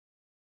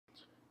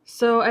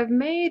So I've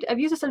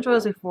used essential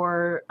oils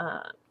before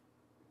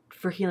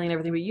for healing and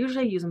everything, but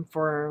usually I use them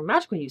for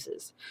magical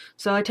uses.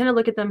 So I tend to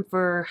look at them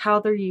for how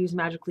they're used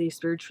magically,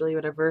 spiritually,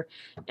 whatever,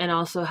 and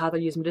also how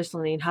they're used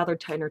medicinally and how they're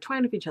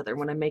intertwined with each other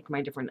when I make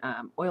my different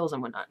oils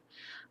and whatnot.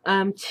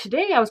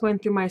 Today I was going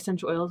through my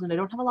essential oils and I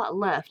don't have a lot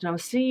left, and I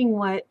was seeing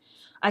what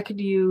I could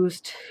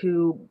use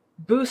to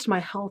boost my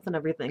health and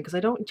everything because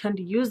I don't tend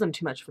to use them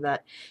too much for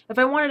that. If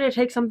I wanted to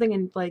take something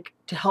and like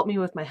to help me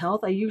with my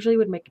health, I usually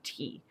would make a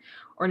tea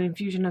or an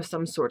infusion of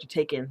some sort to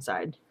take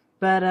inside.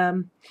 But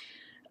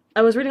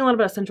I was reading a lot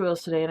about essential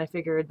oils today, and I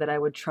figured that I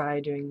would try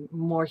doing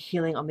more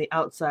healing on the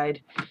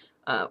outside,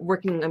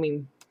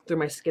 working, through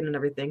my skin and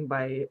everything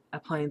by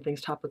applying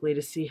things topically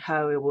to see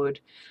how it would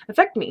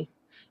affect me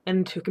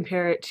and to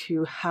compare it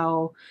to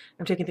how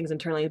I'm taking things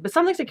internally. But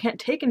some things I can't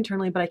take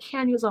internally, but I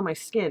can use on my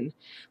skin.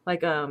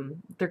 Like, I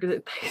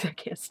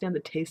can't stand the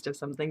taste of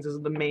some things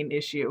is the main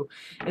issue.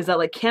 Is that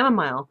like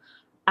chamomile?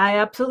 I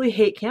absolutely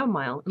hate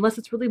chamomile. Unless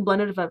it's really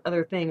blended with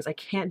other things, I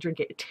can't drink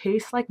it. It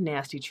tastes like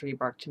nasty tree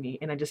bark to me,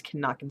 and I just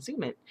cannot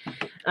consume it.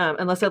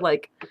 Unless I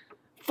like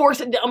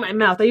force it down my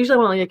mouth. I usually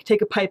want to like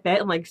take a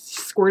pipette and like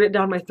squirt it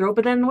down my throat,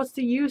 but then what's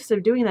the use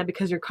of doing that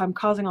because I'm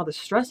causing all the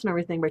stress and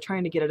everything by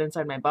trying to get it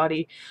inside my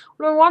body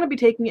when I want to be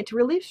taking it to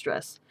relieve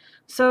stress.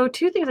 So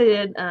two things I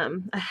did.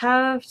 I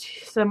have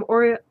some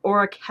I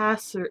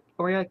have some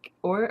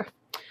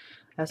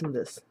of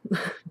this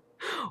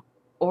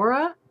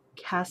Aura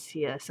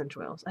Cassia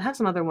essential oils. I have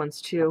some other ones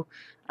too.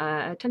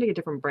 I tend to get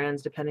different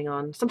brands depending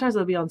on, sometimes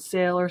they'll be on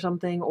sale or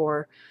something,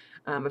 or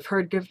I've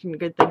heard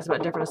good things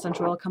about different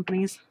essential oil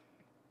companies.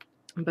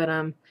 But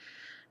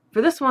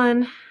for this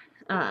one,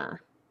 I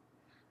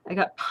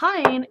got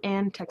pine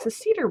and Texas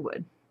cedar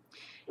wood.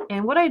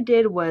 And what I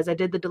did was I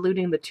did the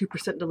diluting, the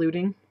 2%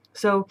 diluting.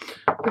 So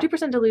for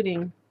 2%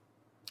 diluting,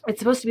 it's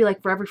supposed to be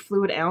like for every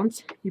fluid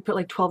ounce, you put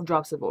like 12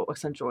 drops of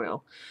essential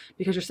oil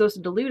because you're supposed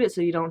to dilute it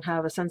so you don't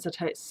have a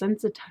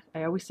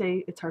I always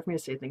say, it's hard for me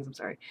to say things, I'm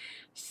sorry,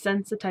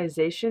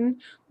 sensitization,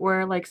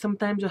 where like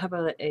sometimes you'll have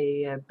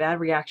a bad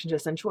reaction to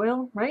essential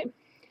oil, right?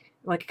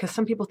 Like, because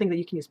some people think that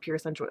you can use pure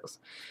essential oils.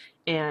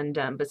 And,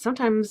 but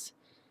sometimes,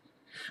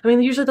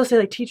 usually they'll say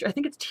like I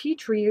think it's tea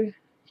tree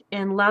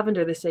and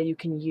lavender they say you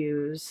can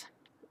use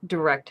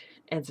direct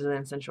as an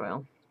essential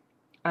oil.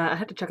 I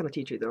had to check on the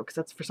tea tree though, because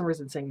that's for some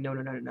reason saying no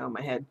in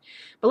my head.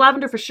 But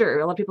lavender for sure.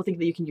 A lot of people think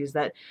that you can use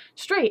that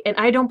straight, and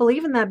I don't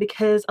believe in that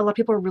because a lot of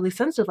people are really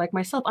sensitive, like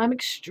myself. I'm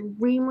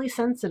extremely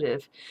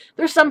sensitive.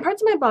 There's some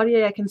parts of my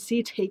body I can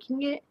see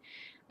taking it.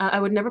 I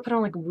would never put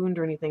on like a wound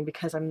or anything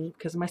because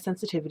of my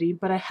sensitivity,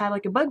 but I had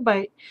like a bug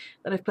bite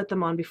that I've put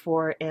them on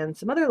before and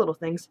some other little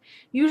things.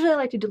 Usually I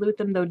like to dilute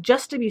them though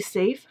just to be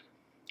safe.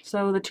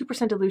 So the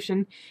 2%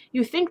 dilution,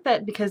 you think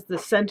that because the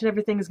scent and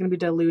everything is going to be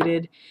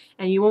diluted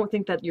and you won't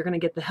think that you're going to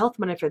get the health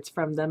benefits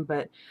from them,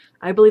 but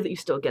I believe that you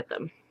still get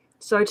them.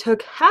 So I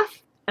took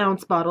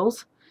half-ounce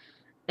bottles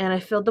and I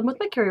filled them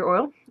with my carrier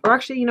oil. Or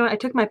actually, you know what, I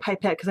took my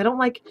pipette because I don't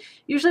like,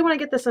 usually when I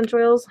get the essential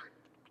oils,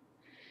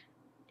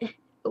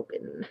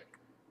 open.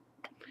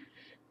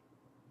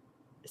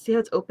 See how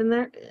it's open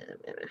there?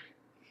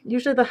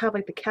 Usually they'll have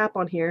like the cap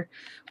on here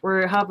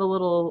where I have a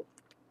little,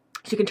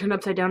 so you can turn it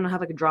upside down and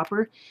have like a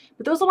dropper.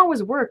 But those don't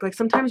always work. Like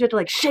sometimes you have to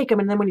like shake them,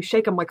 and then when you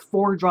shake them, like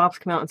 4 drops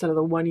come out instead of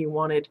the one you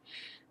wanted.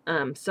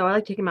 So I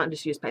like to take them out and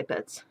just use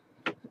pipettes.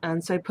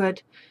 And so I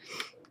put,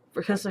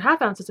 because they're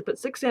half ounces, I put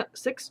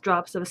 6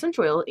 drops of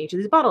essential oil in each of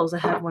these bottles. I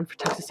have one for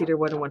Texas cedar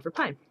wood and one for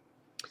pine.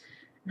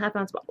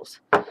 Half-ounce bottles.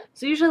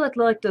 So usually I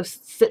like to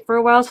sit for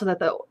a while so that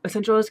the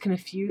essential oils can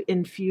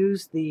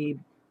infuse the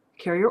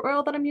carrier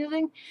oil that I'm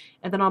using,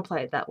 and then I'll apply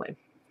it that way.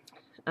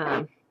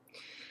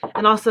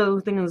 And also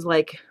things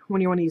like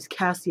when you want to use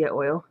cassia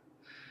oil,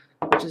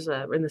 which is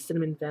in the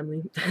cinnamon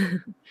family.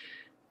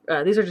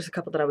 These are just a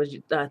couple that I was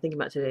thinking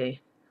about today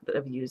that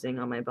I'm using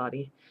on my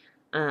body.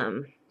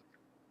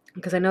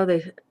 Because I know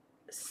they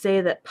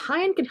say that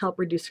pine can help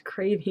reduce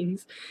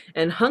cravings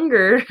and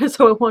hunger,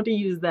 so I want to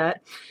use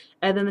that.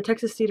 And then the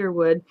Texas cedar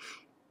wood.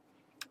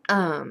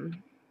 The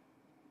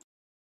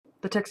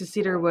Texas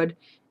cedar wood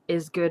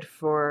is good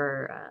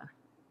for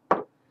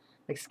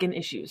like skin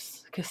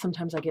issues, because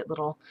sometimes I get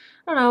little,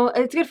 I don't know,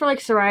 it's good for like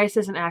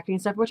psoriasis and acne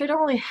and stuff, which I don't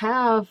really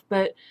have,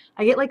 but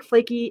I get like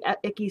flaky,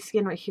 icky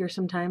skin right here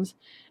sometimes,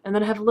 and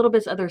then I have a little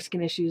bit of other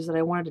skin issues that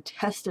I wanted to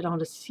test it on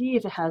to see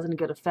if it has any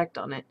good effect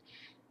on it.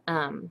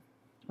 I'm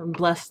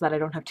blessed that I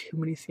don't have too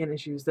many skin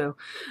issues though,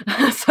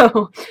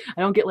 so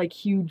I don't get like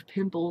huge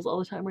pimples all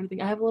the time or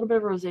anything. I have a little bit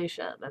of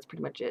rosacea, that's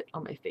pretty much it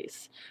on my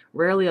face.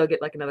 Rarely I'll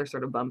get like another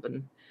sort of bump,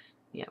 and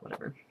yeah,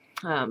 whatever.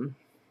 But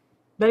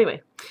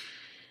anyway,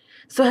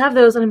 so I have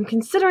those, and I'm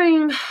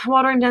considering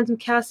watering down some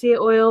cassia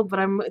oil, but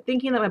I'm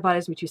thinking that my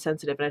body's gonna be too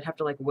sensitive, and I'd have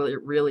to like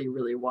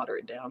really water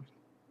it down,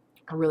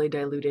 or really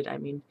dilute it, I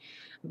mean.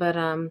 But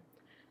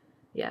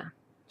yeah.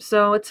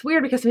 So it's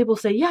weird because some people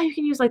say, yeah, you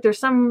can use, like, there's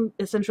some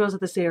essential oils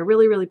that they say are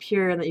really, really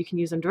pure and that you can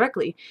use them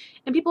directly.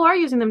 And people are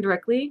using them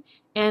directly,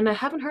 and I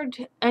haven't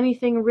heard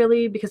anything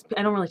really, because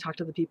I don't really talk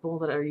to the people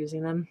that are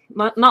using them.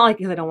 Not like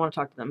because I don't want to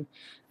talk to them.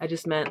 I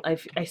just meant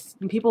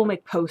people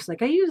make posts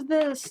like, I use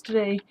this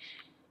today,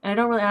 and I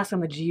don't really ask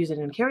them, did you use it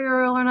in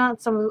carrier oil or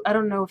not? I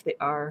don't know if they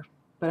are,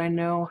 but I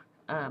know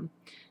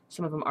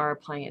some of them are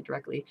applying it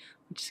directly,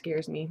 which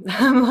scares me.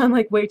 I'm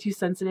like way too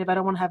sensitive. I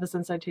don't want to have a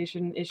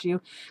sensitization issue.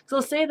 So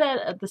I'll say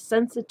that the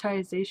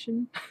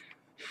sensitization,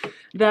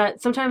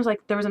 that sometimes, like,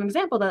 there was an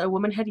example that a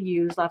woman had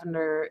used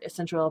lavender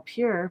essential oil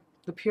pure,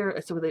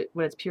 so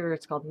when it's pure,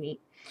 it's called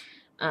neat,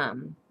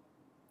 on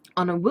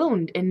a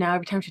wound, and now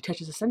every time she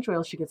touches essential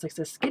oil, she gets like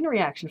this skin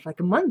reaction for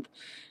like a month,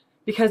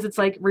 because it's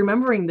like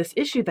remembering this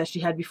issue that she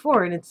had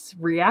before and it's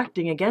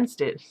reacting against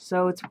it.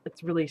 So it's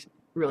really,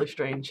 really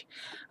strange.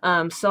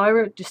 So I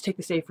would just take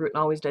the safe route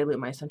and always dilute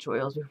my essential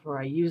oils before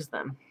I use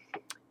them.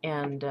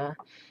 And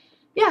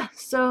yeah,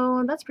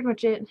 so that's pretty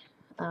much it.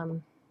 I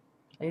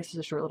guess it's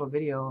a short little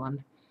video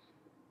on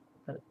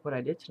what I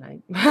did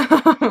tonight.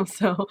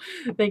 So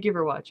thank you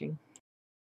for watching.